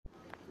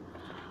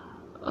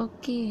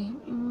Okay,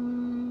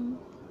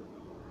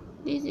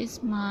 this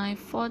is my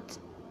fourth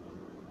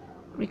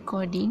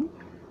recording.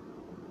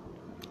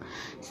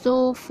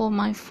 So for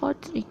my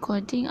fourth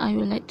recording, I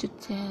would like to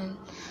tell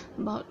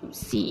about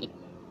upsi.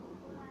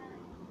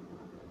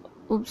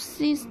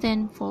 Upsi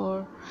stand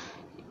for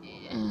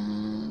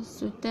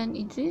Sultan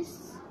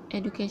Idris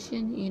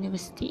Education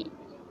University.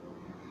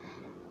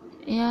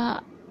 Yeah,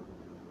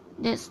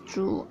 that's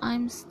true.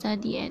 I'm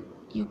study at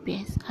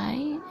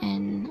UPSI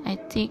and I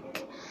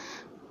take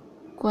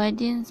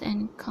guidance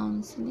and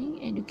counseling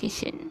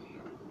education.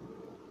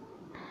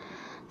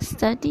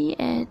 Study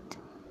at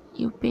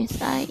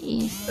UPSI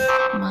is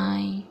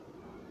my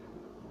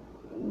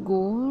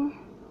goal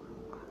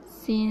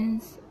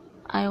since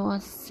I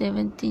was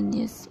 17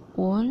 years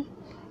old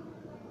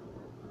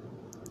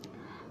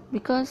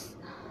because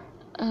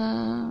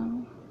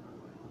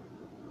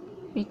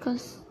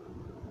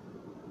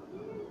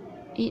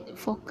it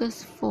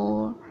focus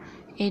for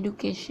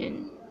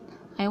education.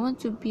 I want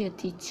to be a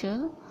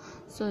teacher,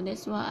 so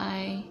that's why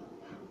I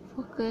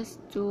focus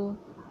to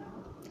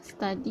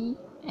study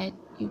at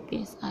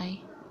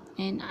UPSI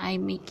and I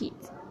make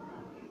it.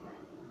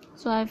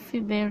 So I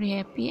feel very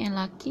happy and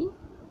lucky,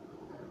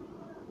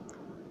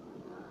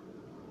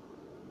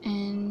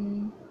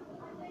 and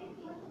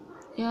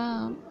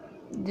yeah,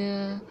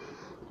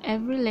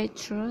 every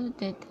lecturer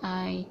that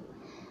I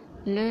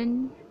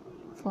learn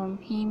from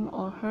him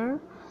or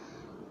her,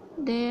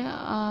 they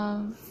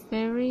are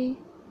very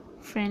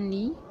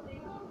friendly,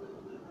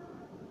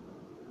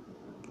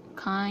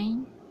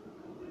 kind.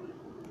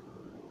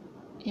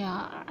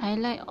 Yeah, I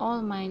like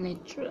all my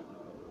lecturer.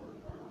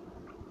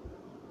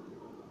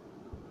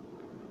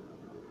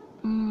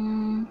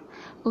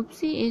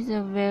 Upsi is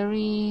a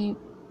very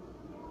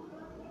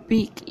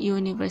big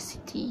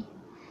university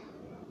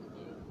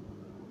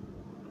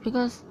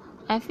because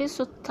I feel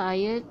so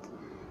tired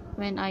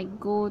when I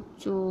go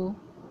to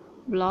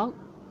block.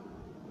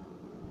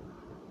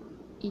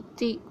 It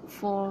take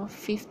for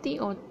 50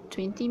 or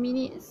 20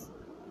 minutes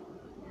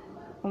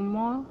or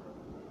more,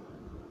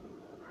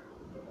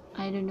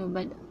 I don't know,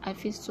 but I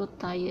feel so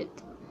tired.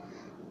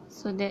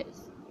 So that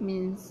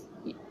means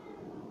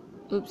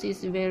UPSI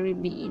is a very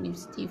big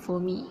university for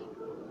me.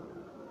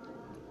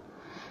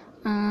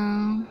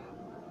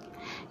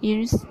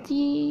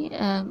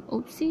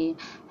 UPSI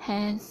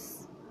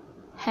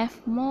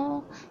have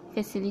more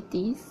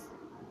facilities.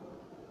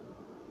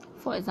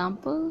 For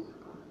example,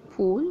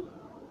 pool.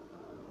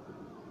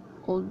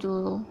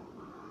 Although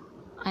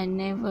I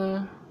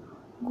never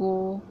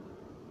go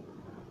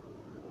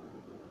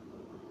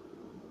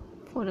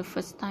for the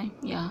first time,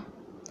 yeah,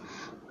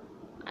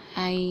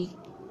 I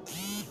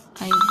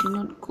do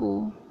not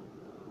go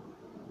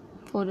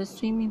for the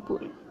swimming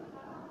pool,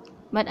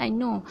 but I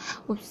know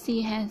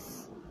UPSI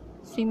has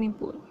swimming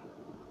pool,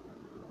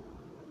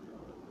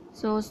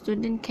 so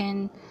student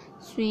can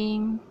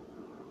swim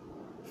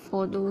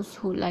for those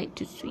who like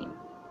to swim.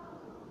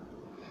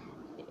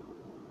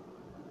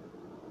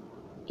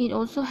 It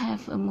also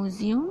have a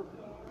museum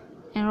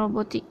and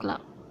robotic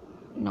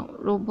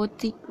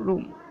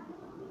room.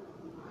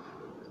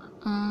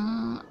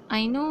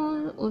 I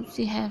know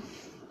UPSI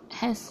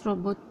has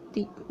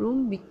robotic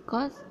room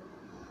because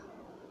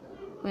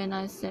when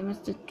I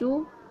semester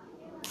 2,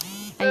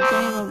 I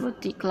joined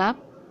robotic club.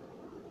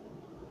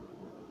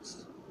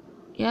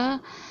 Yeah,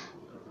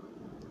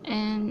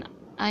 and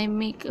I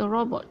make a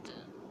robot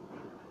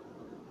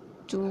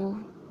to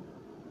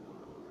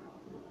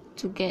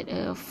get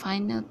a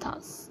final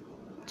task,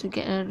 to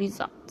get a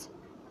result.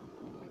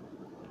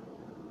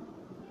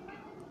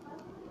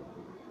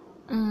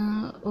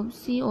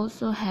 UPSI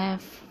also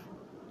have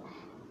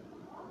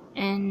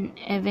an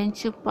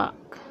adventure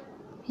park.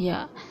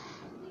 Yeah,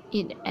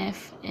 it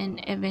have an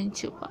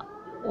adventure park,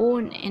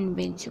 own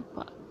adventure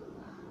park.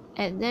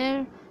 At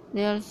there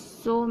are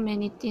so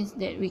many things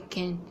that we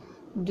can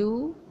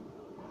do.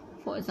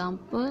 For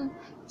example,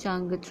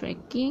 jungle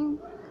trekking,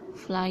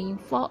 flying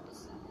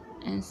fox,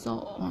 and so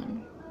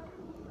on.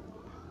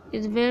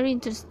 It's very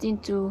interesting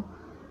to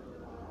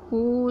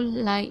who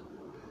like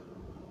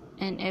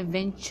an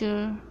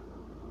adventure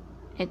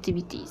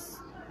activities.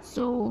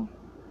 So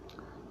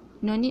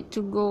no need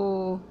to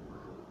go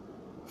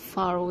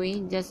far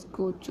away, just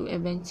go to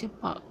adventure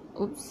park,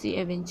 UPSI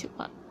adventure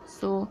park,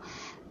 so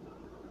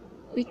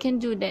we can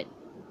do the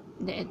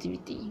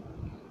activity.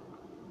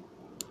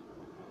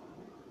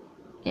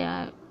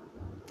 Yeah,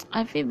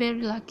 I feel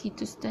very lucky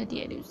to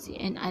study at UPSI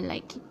and I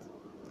like it.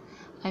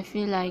 I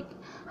feel like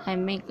I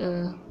make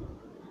a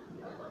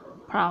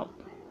proud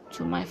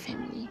to my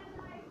family.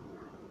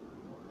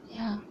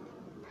 Yeah,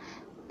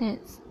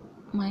 that's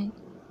my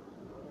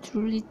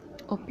truly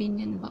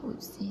opinion about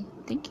UPSI.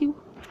 Thank you.